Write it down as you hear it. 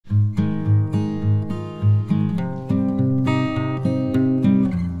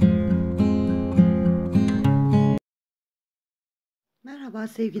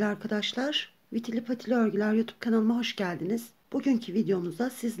Merhaba sevgili arkadaşlar. Vitili Patili Örgüler YouTube kanalıma hoş geldiniz. Bugünkü videomuzda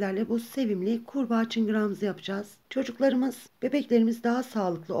sizlerle bu sevimli kurbağa çıngırağımızı yapacağız. Çocuklarımız, bebeklerimiz daha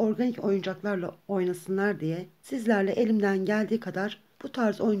sağlıklı organik oyuncaklarla oynasınlar diye sizlerle elimden geldiği kadar bu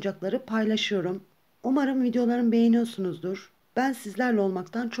tarz oyuncakları paylaşıyorum. Umarım videolarımı beğeniyorsunuzdur. Ben sizlerle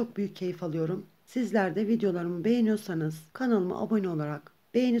olmaktan çok büyük keyif alıyorum. Sizler de videolarımı beğeniyorsanız kanalıma abone olarak,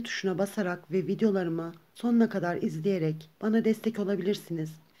 beğeni tuşuna basarak ve videolarımı sonuna kadar izleyerek bana destek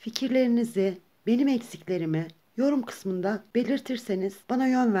olabilirsiniz. Fikirlerinizi, benim eksiklerimi yorum kısmında belirtirseniz bana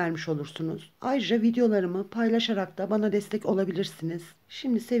yön vermiş olursunuz. Ayrıca videolarımı paylaşarak da bana destek olabilirsiniz.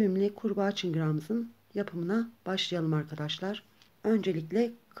 Şimdi sevimli kurbağa çıngırağımızın yapımına başlayalım arkadaşlar.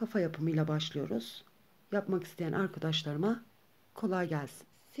 Öncelikle kafa yapımıyla başlıyoruz. Yapmak isteyen arkadaşlarıma kolay gelsin.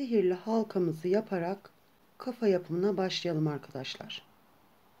 Sihirli halkamızı yaparak kafa yapımına başlayalım arkadaşlar.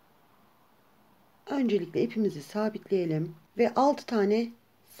 Öncelikle ipimizi sabitleyelim ve 6 tane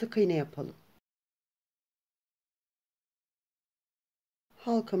sık iğne yapalım.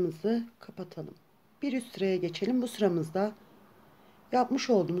 Halkamızı kapatalım. Bir üst sıraya geçelim. Bu sıramızda yapmış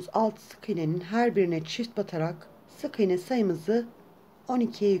olduğumuz 6 sık iğnenin her birine çift batarak sık iğne sayımızı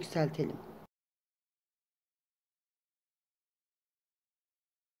 12'ye yükseltelim.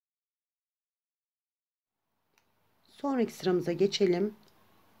 Sonraki sıramıza geçelim.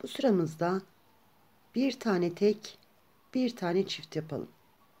 Bu sıramızda bir tane tek, bir tane çift yapalım.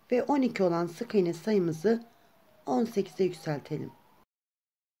 Ve 12 olan sık iğne sayımızı 18'e yükseltelim.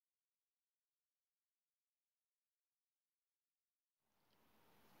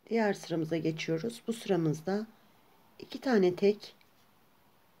 Diğer sıramıza geçiyoruz. Bu sıramızda 2 tane tek,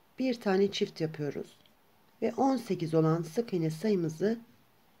 bir tane çift yapıyoruz. Ve 18 olan sık iğne sayımızı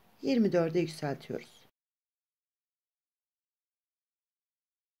 24'e yükseltiyoruz.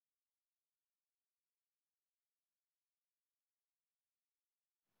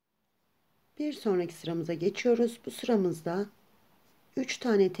 Bir sonraki sıramıza geçiyoruz. Bu sıramızda 3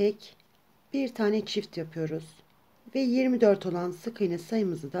 tane tek, bir tane çift yapıyoruz. Ve 24 olan sık iğne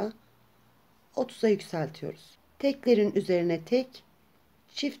sayımızı da 30'a yükseltiyoruz. Teklerin üzerine tek,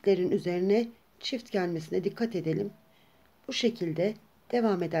 çiftlerin üzerine çift gelmesine dikkat edelim. Bu şekilde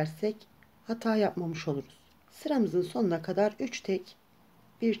devam edersek hata yapmamış oluruz. Sıramızın sonuna kadar 3 tek,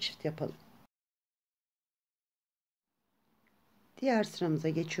 bir çift yapalım. Diğer sıramıza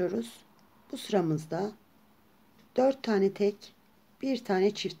geçiyoruz. Bu sıramızda 4 tane tek, bir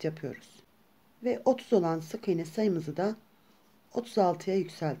tane çift yapıyoruz. Ve 30 olan sık iğne sayımızı da 36'ya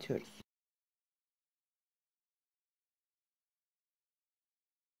yükseltiyoruz.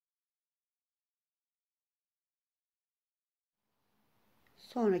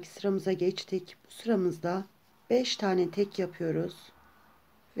 Sonraki sıramıza geçtik. Bu sıramızda 5 tane tek yapıyoruz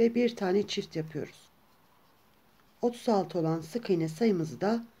ve bir tane çift yapıyoruz. 36 olan sık iğne sayımızı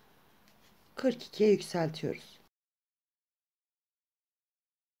da 42'ye yükseltiyoruz.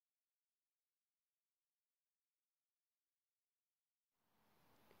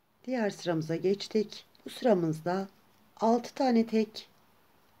 Diğer sıramıza geçtik. Bu sıramızda 6 tane tek,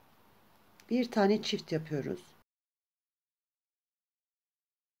 bir tane çift yapıyoruz.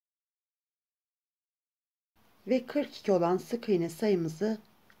 Ve 42 olan sık iğne sayımızı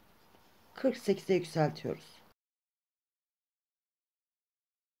 48'e yükseltiyoruz.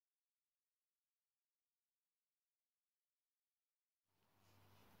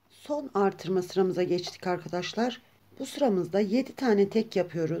 Son artırma sıramıza geçtik arkadaşlar. Bu sıramızda 7 tane tek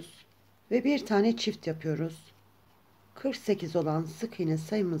yapıyoruz ve bir tane çift yapıyoruz. 48 olan sık iğne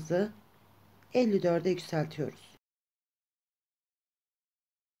sayımızı 54'e yükseltiyoruz.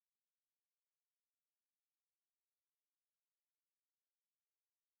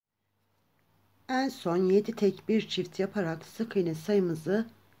 En son 7 tek bir çift yaparak sık iğne sayımızı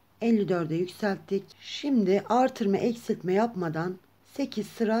 54'e yükselttik. Şimdi artırma eksiltme yapmadan 8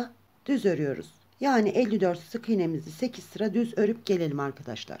 sıra düz örüyoruz. Yani 54 sık iğnemizi 8 sıra düz örüp gelelim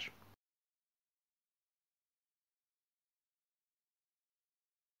arkadaşlar.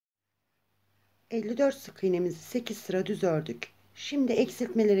 ...54 sık iğnemizi 8 sıra düz ördük. Şimdi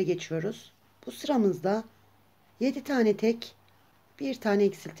eksiltmelere geçiyoruz. Bu sıramızda 7 tane tek, bir tane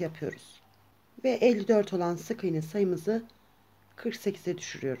eksilt yapıyoruz. Ve 54 olan sık iğne sayımızı 48'e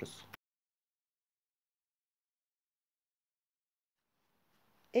düşürüyoruz.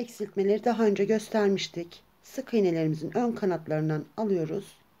 Eksiltmeleri daha önce göstermiştik. Sık iğnelerimizin ön kanatlarından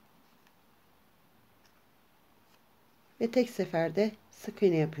alıyoruz. Ve tek seferde sık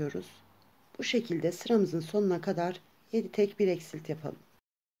iğne yapıyoruz. Bu şekilde sıramızın sonuna kadar 7 tek bir eksilt yapalım.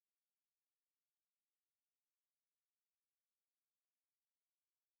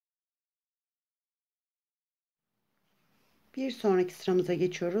 Bir sonraki sıramıza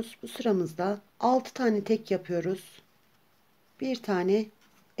geçiyoruz. Bu sıramızda 6 tane tek yapıyoruz. Bir tane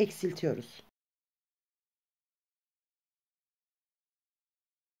eksiltiyoruz.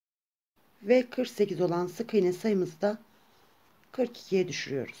 Ve 48 olan sık iğne sayımızı da 42'ye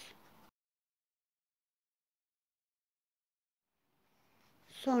düşürüyoruz.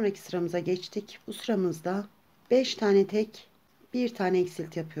 Sonraki sıramıza geçtik. Bu sıramızda 5 tane tek, bir tane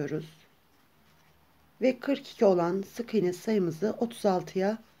eksilt yapıyoruz. Ve 42 olan sık iğne sayımızı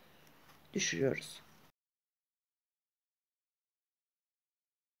 36'ya düşürüyoruz.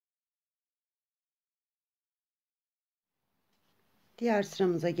 Diğer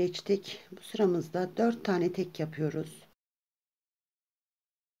sıramıza geçtik. Bu sıramızda 4 tane tek yapıyoruz.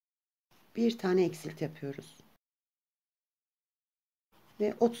 Bir tane eksilt yapıyoruz.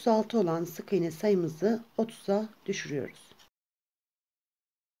 Ve 36 olan sık iğne sayımızı 30'a düşürüyoruz.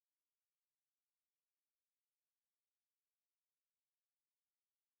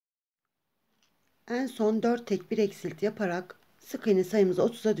 En son 4 tek bir eksilt yaparak sık iğne sayımızı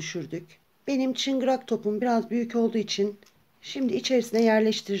 30'a düşürdük. Benim çıngırak topum biraz büyük olduğu için şimdi içerisine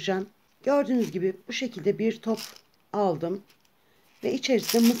yerleştireceğim. Gördüğünüz gibi bu şekilde bir top aldım ve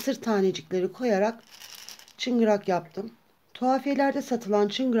içerisine mısır tanecikleri koyarak çıngırak yaptım. Tuhafiyelerde satılan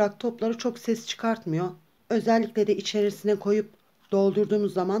çıngırak topları çok ses çıkartmıyor. Özellikle de içerisine koyup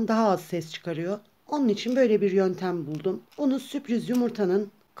doldurduğumuz zaman daha az ses çıkarıyor. Onun için böyle bir yöntem buldum. Bunu sürpriz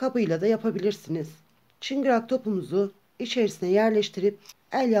yumurtanın kabıyla da yapabilirsiniz. Çıngırak topumuzu içerisine yerleştirip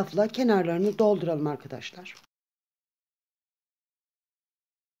elyafla kenarlarını dolduralım arkadaşlar.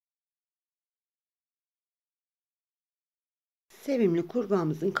 Sevimli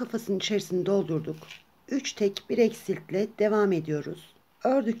kurbağamızın kafasının içerisini doldurduk. 3 tek bir eksiltle devam ediyoruz.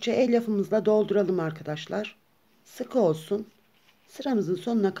 Ördükçe elyafımızla dolduralım arkadaşlar. Sıkı olsun. Sıramızın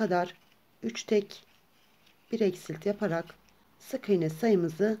sonuna kadar 3 tek bir eksilt yaparak sık iğne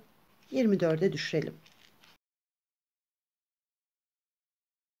sayımızı 24'e düşürelim.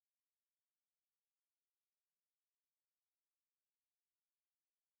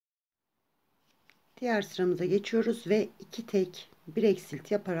 Diğer sıramıza geçiyoruz ve 2 tek bir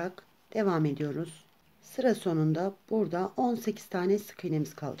eksilt yaparak devam ediyoruz. Sıra sonunda burada 18 tane sık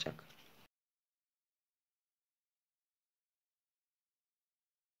iğnemiz kalacak.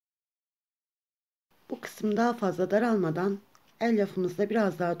 Bu kısım daha fazla daralmadan elyafımızla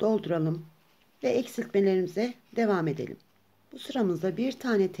biraz daha dolduralım ve eksiltmelerimize devam edelim. Bu sıramızda bir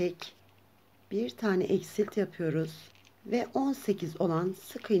tane tek, bir tane eksilt yapıyoruz ve 18 olan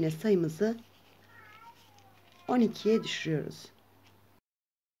sık iğne sayımızı 12'ye düşürüyoruz.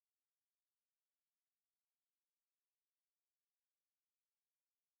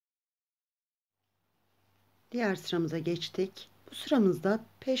 Diğer sıramıza geçtik. Bu sıramızda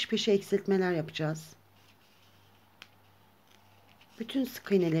peş peşe eksiltmeler yapacağız. Bütün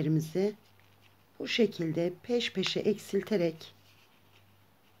sık iğnelerimizi bu şekilde peş peşe eksilterek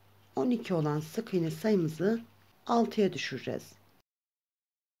 12 olan sık iğne sayımızı 6'ya düşüreceğiz.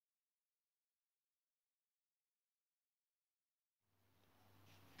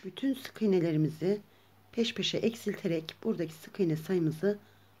 Bütün sık iğnelerimizi peş peşe eksilterek buradaki sık iğne sayımızı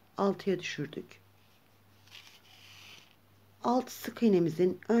 6'ya düşürdük. Alt sık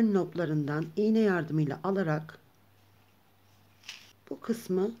iğnemizin ön noktalarından iğne yardımıyla alarak bu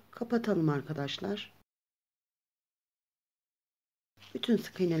kısmı kapatalım arkadaşlar. Bütün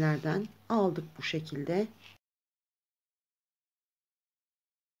sık iğnelerden aldık bu şekilde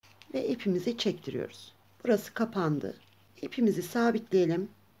ve ipimizi çektiriyoruz. Burası kapandı. İpimizi sabitleyelim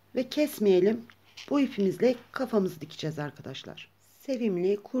ve kesmeyelim. Bu ipimizle kafamızı dikeceğiz arkadaşlar.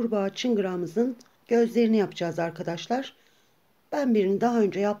 Sevimli kurbağa çıngırağımızın gözlerini yapacağız arkadaşlar. Ben birini daha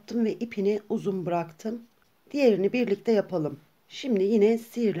önce yaptım ve ipini uzun bıraktım. Diğerini birlikte yapalım. Şimdi yine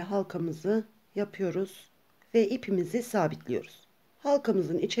sihirli halkamızı yapıyoruz ve ipimizi sabitliyoruz.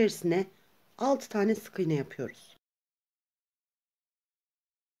 Halkamızın içerisine 6 tane sık iğne yapıyoruz.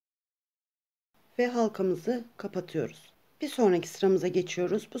 Ve halkamızı kapatıyoruz. Bir sonraki sıramıza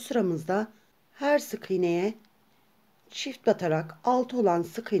geçiyoruz. Bu sıramızda her sık iğneye çift batarak 6 olan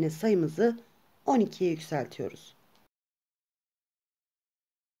sık iğne sayımızı 12'ye yükseltiyoruz.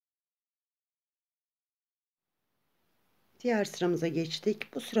 Diğer sıramıza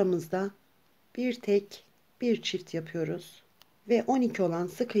geçtik. Bu sıramızda bir tek bir çift yapıyoruz ve 12 olan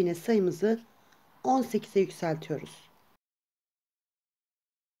sık iğne sayımızı 18'e yükseltiyoruz.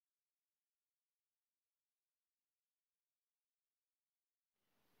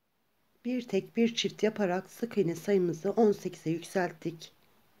 Bir tek bir çift yaparak sık iğne sayımızı 18'e yükselttik.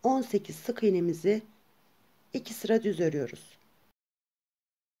 18 sık iğnemizi 2 sıra düz örüyoruz.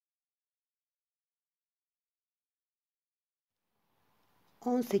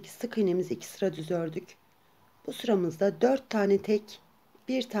 18 sık iğnemizi 2 sıra düz ördük. Bu sıramızda 4 tane tek,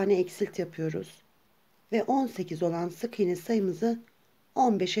 1 tane eksilt yapıyoruz. Ve 18 olan sık iğne sayımızı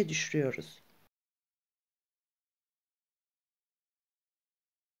 15'e düşürüyoruz.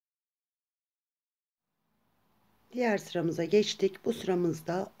 Diğer sıramıza geçtik. Bu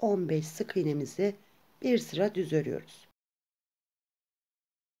sıramızda 15 sık iğnemizi bir sıra düz örüyoruz.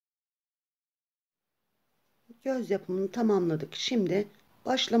 Göz yapımını tamamladık. Şimdi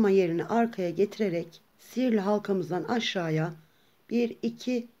başlama yerini arkaya getirerek sihirli halkamızdan aşağıya 1,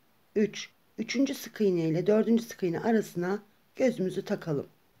 2, 3. Üçüncü sık iğne ile dördüncü sık iğne arasına gözümüzü takalım.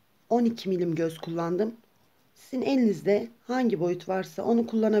 12 milim göz kullandım. Sizin elinizde hangi boyut varsa onu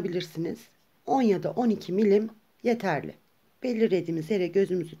kullanabilirsiniz. 10 ya da 12 milim yeterli. Belirlediğimiz yere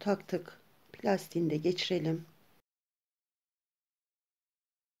gözümüzü taktık. Plastiğini de geçirelim.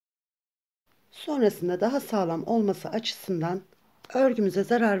 Sonrasında daha sağlam olması açısından örgümüze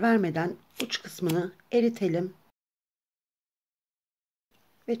zarar vermeden uç kısmını eritelim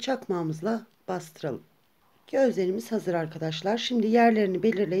ve çakmağımızla bastıralım. Gözlerimiz hazır arkadaşlar. Şimdi yerlerini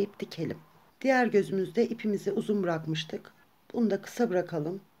belirleyip dikelim. Diğer gözümüzde ipimizi uzun bırakmıştık. Bunu da kısa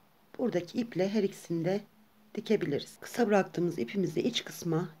bırakalım. Buradaki iple her ikisini de dikebiliriz. Kısa bıraktığımız ipimizi iç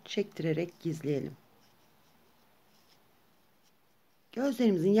kısma çektirerek gizleyelim.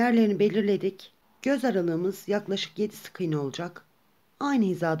 Gözlerimizin yerlerini belirledik. Göz aralığımız yaklaşık 7 sık iğne olacak. Aynı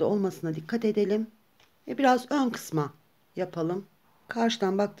hizada olmasına dikkat edelim. Ve biraz ön kısma yapalım.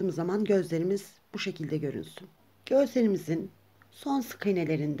 Karşıdan baktığımız zaman gözlerimiz bu şekilde görünsün. Gözlerimizin son sık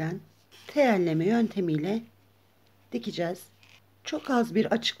iğnelerinden teyelleme yöntemiyle dikeceğiz. Çok az bir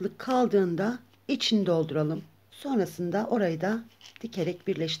açıklık kaldığında içini dolduralım. Sonrasında orayı da dikerek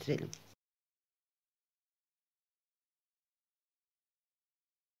birleştirelim.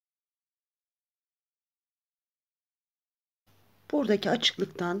 Buradaki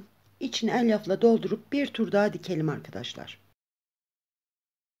açıklıktan içini elyafla doldurup bir tur daha dikelim arkadaşlar.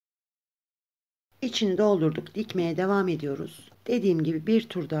 İçini doldurduk. Dikmeye devam ediyoruz. Dediğim gibi bir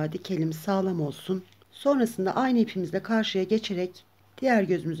tur daha dikelim, sağlam olsun. Sonrasında aynı ipimizle karşıya geçerek diğer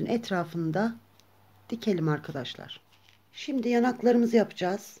gözümüzün etrafını da dikelim arkadaşlar. Şimdi yanaklarımızı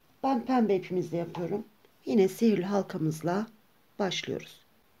yapacağız. Ben pembe ipimizle yapıyorum. Yine sihirli halkamızla başlıyoruz.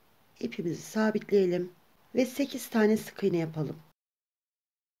 İpimizi sabitleyelim ve 8 tane sık iğne yapalım.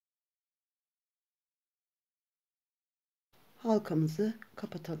 Halkamızı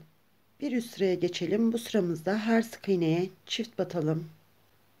kapatalım. Bir üst sıraya geçelim. Bu sıramızda her sık iğneye çift batalım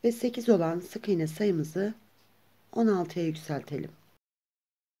ve 8 olan sık iğne sayımızı 16'ya yükseltelim.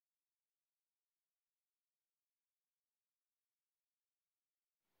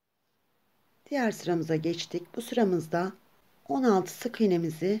 Diğer sıramıza geçtik. Bu sıramızda 16 sık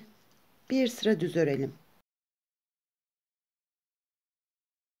iğnemizi bir sıra düz örelim.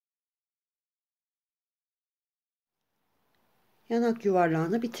 Yanak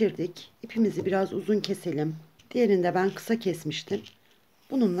yuvarlağını bitirdik. İpimizi biraz uzun keselim. Diğerini de ben kısa kesmiştim.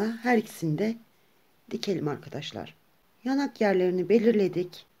 Bununla her ikisini de dikelim arkadaşlar. Yanak yerlerini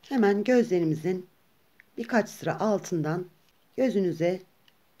belirledik. Hemen gözlerimizin birkaç sıra altından gözünüze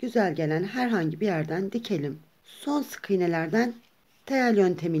güzel gelen herhangi bir yerden dikelim. Son sık iğnelerden teyel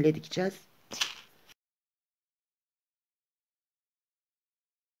yöntemiyle dikeceğiz.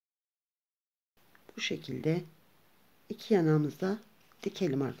 Bu şekilde iki yanağımıza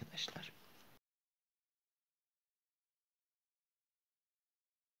dikelim arkadaşlar.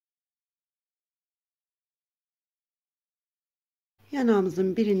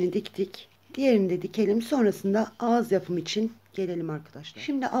 Yanağımızın birini diktik. Diğerini de dikelim. Sonrasında ağız yapımı için gelelim arkadaşlar.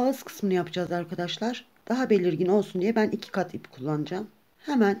 Şimdi ağız kısmını yapacağız arkadaşlar. Daha belirgin olsun diye ben 2 kat ip kullanacağım.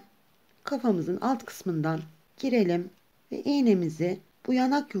 Hemen kafamızın alt kısmından girelim ve iğnemizi bu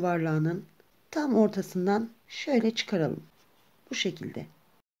yanak yuvarlağının tam ortasından şöyle çıkaralım. Bu şekilde.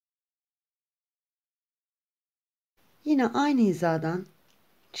 Yine aynı hizadan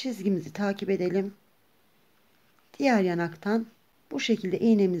çizgimizi takip edelim. Diğer yanaktan bu şekilde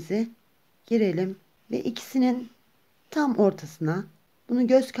iğnemizi girelim ve ikisinin tam ortasına, bunu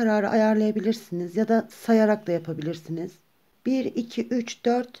göz kararı ayarlayabilirsiniz ya da sayarak da yapabilirsiniz. 1, 2, 3,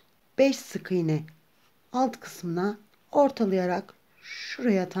 4, 5 sık iğne alt kısmına ortalayarak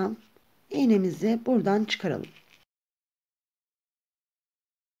şuraya tam iğnemizi buradan çıkaralım.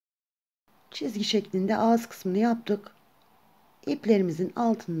 Çizgi şeklinde ağız kısmını yaptık. İplerimizin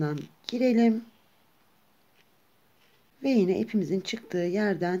altından girelim ve yine ipimizin çıktığı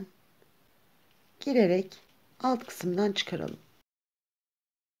yerden girerek alt kısımdan çıkaralım.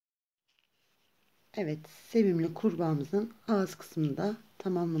 Evet, sevimli kurbağamızın ağız kısmını da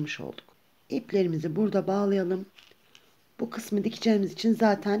tamamlamış olduk. İplerimizi burada bağlayalım. Bu kısmı dikeceğimiz için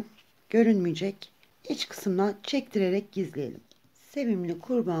zaten görünmeyecek. İç kısmına çektirerek gizleyelim. Sevimli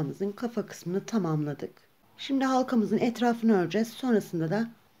kurbağamızın kafa kısmını tamamladık. Şimdi halkamızın etrafını öreceğiz. Sonrasında da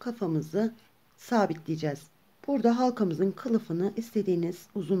kafamızı sabitleyeceğiz. Burada halkamızın kılıfını istediğiniz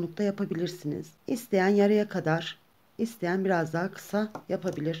uzunlukta yapabilirsiniz. İsteyen yarıya kadar, isteyen biraz daha kısa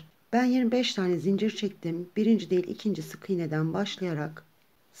yapabilir. Ben 25 tane zincir çektim. Birinci değil ikinci sık iğneden başlayarak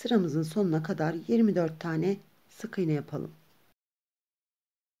sıramızın sonuna kadar 24 tane sık iğne yapalım.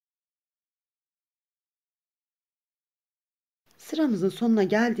 Sıramızın sonuna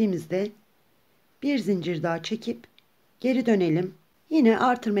geldiğimizde bir zincir daha çekip geri dönelim. Yine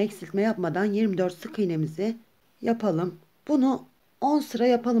artırma eksiltme yapmadan 24 sık iğnemizi yapalım. Bunu 10 sıra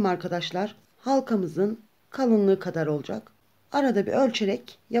yapalım arkadaşlar. Halkamızın kalınlığı kadar olacak. Arada bir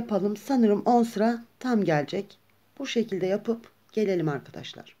ölçerek yapalım. Sanırım 10 sıra tam gelecek. Bu şekilde yapıp gelelim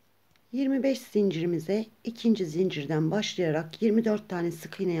arkadaşlar. 25 zincirimize ikinci zincirden başlayarak 24 tane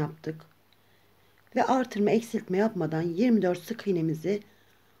sık iğne yaptık. Ve artırma eksiltme yapmadan 24 sık iğnemizi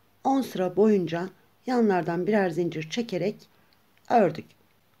 10 sıra boyunca yanlardan birer zincir çekerek ördük.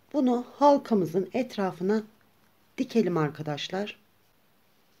 Bunu halkamızın etrafına dikelim arkadaşlar.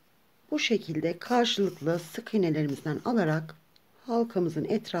 Bu şekilde karşılıklı sık iğnelerimizden alarak halkamızın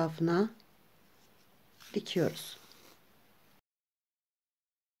etrafına dikiyoruz.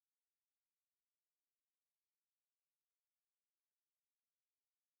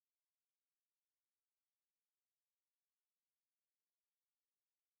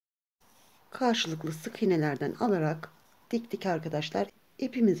 Karşılıklı sık iğnelerden alarak diktik arkadaşlar.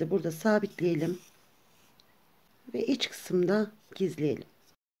 İpimizi burada sabitleyelim ve iç kısımda gizleyelim.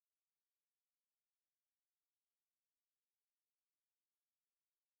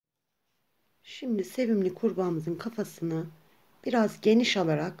 Şimdi sevimli kurbağamızın kafasını biraz geniş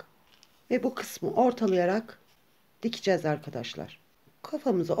alarak ve bu kısmı ortalayarak dikeceğiz arkadaşlar.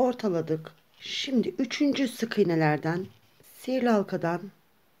 Kafamızı ortaladık. Şimdi üçüncü sık iğnelerden sihirli halkadan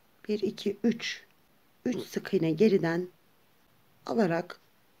 1 2 3 sık iğne geriden alarak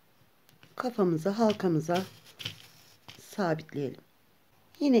kafamızı halkamıza sabitleyelim.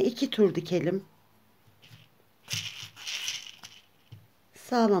 Yine 2 tur dikelim.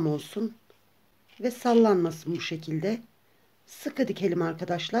 Sağlam olsun ve sallanmasın bu şekilde. Sıkı dikelim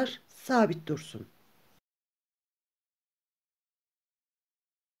arkadaşlar. Sabit dursun.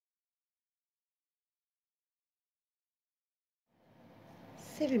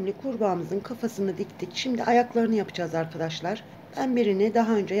 Sevimli kurbağamızın kafasını diktik. Şimdi ayaklarını yapacağız arkadaşlar. Ben birini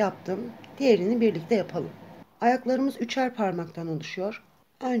daha önce yaptım. Diğerini birlikte yapalım. Ayaklarımız üçer parmaktan oluşuyor.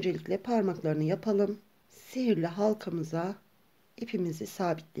 Öncelikle parmaklarını yapalım. Sihirli halkamıza ipimizi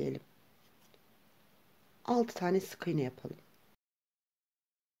sabitleyelim. 6 tane sık iğne yapalım.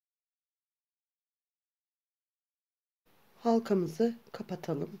 Halkamızı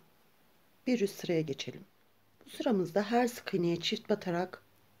kapatalım. Bir üst sıraya geçelim. Bu sıramızda her sık iğneye çift batarak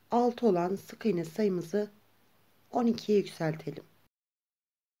 6 olan sık iğne sayımızı 12'ye yükseltelim.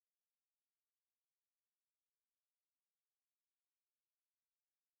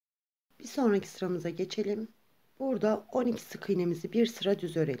 Bir sonraki sıramıza geçelim. Burada 12 sık iğnemizi bir sıra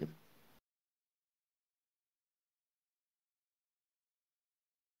düz örelim.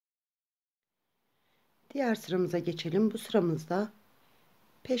 Diğer sıramıza geçelim. Bu sıramızda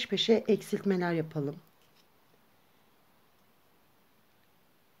peş peşe eksiltmeler yapalım.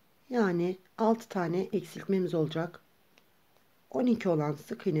 Yani 6 tane eksiltmemiz olacak. 12 olan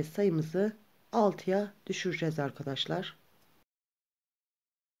sık iğne sayımızı 6'ya düşüreceğiz arkadaşlar.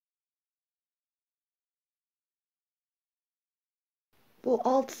 Bu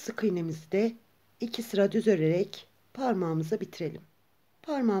 6 sık iğnemizi de 2 sıra düz örerek parmağımıza bitirelim.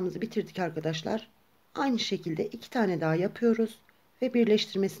 Parmağımızı bitirdik arkadaşlar. Aynı şekilde 2 tane daha yapıyoruz ve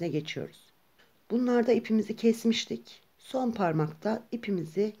birleştirmesine geçiyoruz. Bunlarda ipimizi kesmiştik. Son parmakta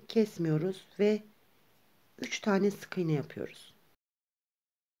ipimizi kesmiyoruz ve 3 tane sık iğne yapıyoruz.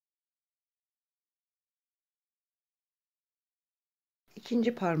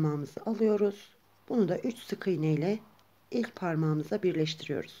 İkinci parmağımızı alıyoruz. Bunu da 3 sık iğne ile ilk parmağımıza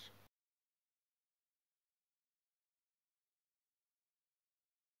birleştiriyoruz.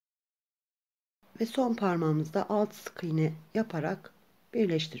 Ve son parmağımızda 6 sık iğne yaparak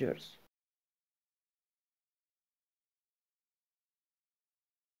birleştiriyoruz.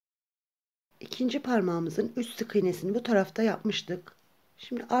 İkinci parmağımızın 3 sık iğnesini bu tarafta yapmıştık.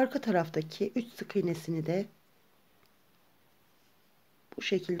 Şimdi arka taraftaki 3 sık iğnesini de bu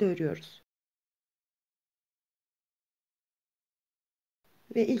şekilde örüyoruz.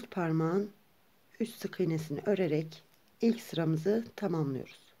 Ve ilk parmağın 3 sık iğnesini örerek ilk sıramızı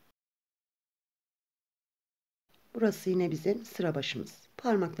tamamlıyoruz. Burası yine bizim sıra başımız.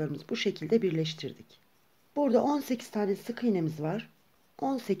 Parmaklarımızı bu şekilde birleştirdik. Burada 18 tane sık iğnemiz var.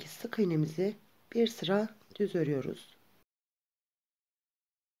 18 sık iğnemizi bir sıra düz örüyoruz.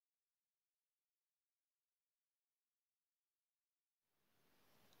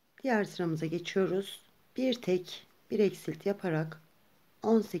 Diğer sıramıza geçiyoruz. Bir tek bir eksilt yaparak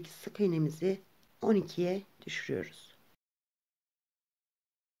 18 sık iğnemizi 12'ye düşürüyoruz.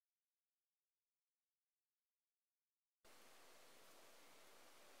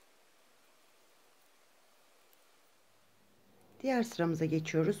 Diğer sıramıza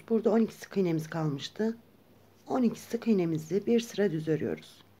geçiyoruz. Burada 12 sık iğnemiz kalmıştı. 12 sık iğnemizi bir sıra düz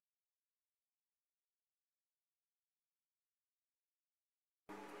örüyoruz.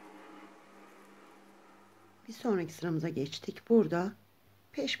 Bir sonraki sıramıza geçtik. Burada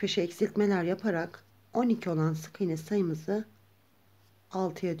peş peşe eksiltmeler yaparak 12 olan sık iğne sayımızı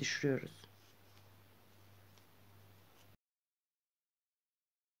 6'ya düşürüyoruz.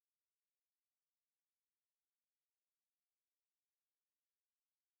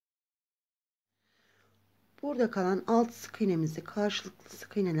 Burada kalan 6 sık iğnemizi karşılıklı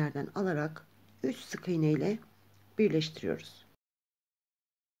sık iğnelerden alarak 3 sık iğne ile birleştiriyoruz.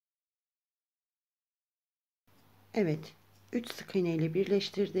 Evet, 3 sık iğne ile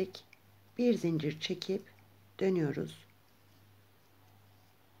birleştirdik. Bir zincir çekip dönüyoruz.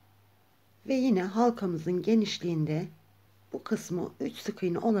 Ve yine halkamızın genişliğinde bu kısmı 3 sık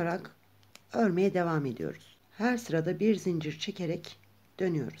iğne olarak örmeye devam ediyoruz. Her sırada bir zincir çekerek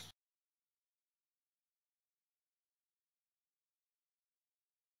dönüyoruz.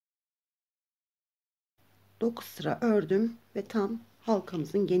 Dokuz sıra ördüm ve tam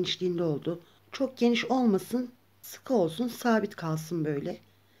halkamızın genişliğinde oldu. Çok geniş olmasın, sıkı olsun, sabit kalsın böyle.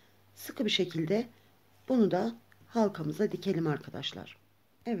 Sıkı bir şekilde bunu da halkamıza dikelim arkadaşlar.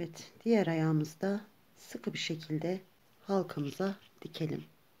 Evet, diğer ayağımızda sıkı bir şekilde halkamıza dikelim.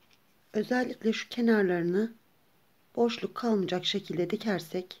 Özellikle şu kenarlarını boşluk kalmayacak şekilde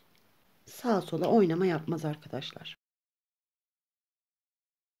dikersek sağa sola oynama yapmaz arkadaşlar.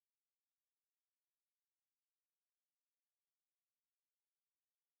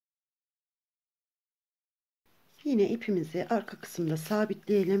 Yine ipimizi arka kısımda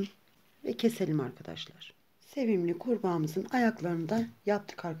sabitleyelim ve keselim arkadaşlar. Sevimli kurbağamızın ayaklarını da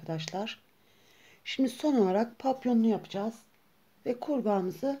yaptık arkadaşlar. Şimdi son olarak papyonunu yapacağız ve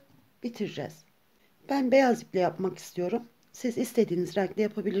kurbağamızı bitireceğiz. Ben beyaz iple yapmak istiyorum. Siz istediğiniz renkle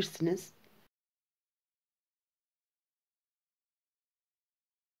yapabilirsiniz.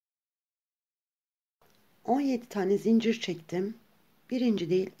 ...17 tane zincir çektim. Birinci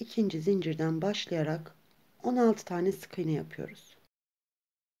değil, ikinci zincirden başlayarak 16 tane sık iğne yapıyoruz.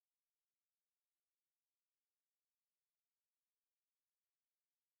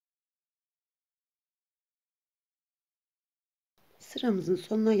 Sıramızın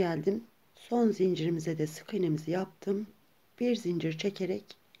sonuna geldim. Son zincirimize de sık iğnemizi yaptım. Bir zincir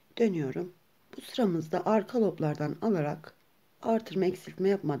çekerek dönüyorum. Bu sıramızda arka loblardan alarak artırma eksiltme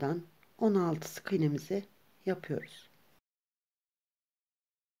yapmadan 16 sık iğnemizi yapıyoruz.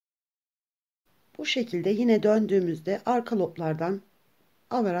 Bu şekilde yine döndüğümüzde arka loblardan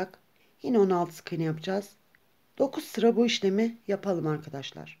alarak yine 16 sık iğne yapacağız. 9 sıra bu işlemi yapalım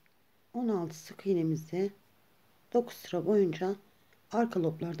arkadaşlar. 16 sık iğnemizi 9 sıra boyunca arka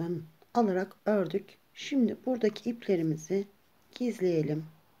loblardan alarak ördük. Şimdi buradaki iplerimizi gizleyelim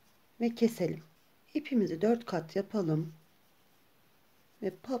ve keselim. İpimizi 4 kat yapalım ve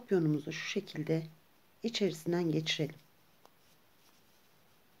papyonumuzu şu şekilde içerisinden geçirelim.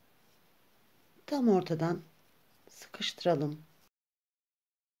 Tam ortadan sıkıştıralım.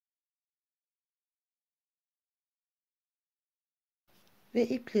 Ve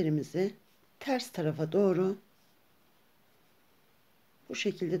iplerimizi ters tarafa doğru bu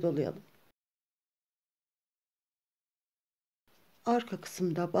şekilde dolayalım. Arka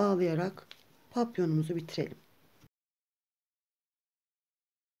kısımda bağlayarak papyonumuzu bitirelim.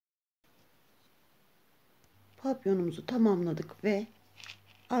 Papyonumuzu tamamladık ve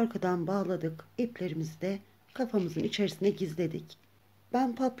arkadan bağladık. İplerimizi de kafamızın içerisine gizledik.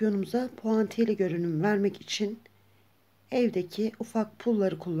 Ben papyonumuza puantiyeli görünüm vermek için evdeki ufak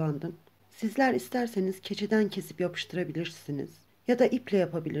pulları kullandım. Sizler isterseniz keçeden kesip yapıştırabilirsiniz. Ya da iple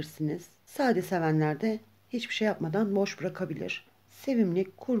yapabilirsiniz. Sade sevenler de hiçbir şey yapmadan boş bırakabilir.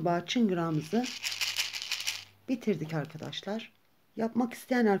 Sevimli kurbağa çıngırağımızı bitirdik arkadaşlar. Yapmak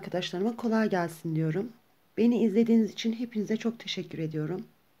isteyen arkadaşlarıma kolay gelsin diyorum. Beni izlediğiniz için hepinize çok teşekkür ediyorum.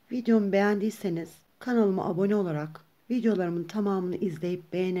 Videomu beğendiyseniz kanalıma abone olarak, videolarımın tamamını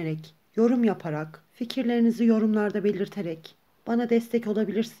izleyip beğenerek, yorum yaparak, fikirlerinizi yorumlarda belirterek bana destek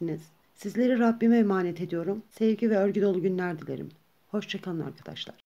olabilirsiniz. Sizleri Rabbime emanet ediyorum. Sevgi ve örgü dolu günler dilerim. Hoşça kalın arkadaşlar.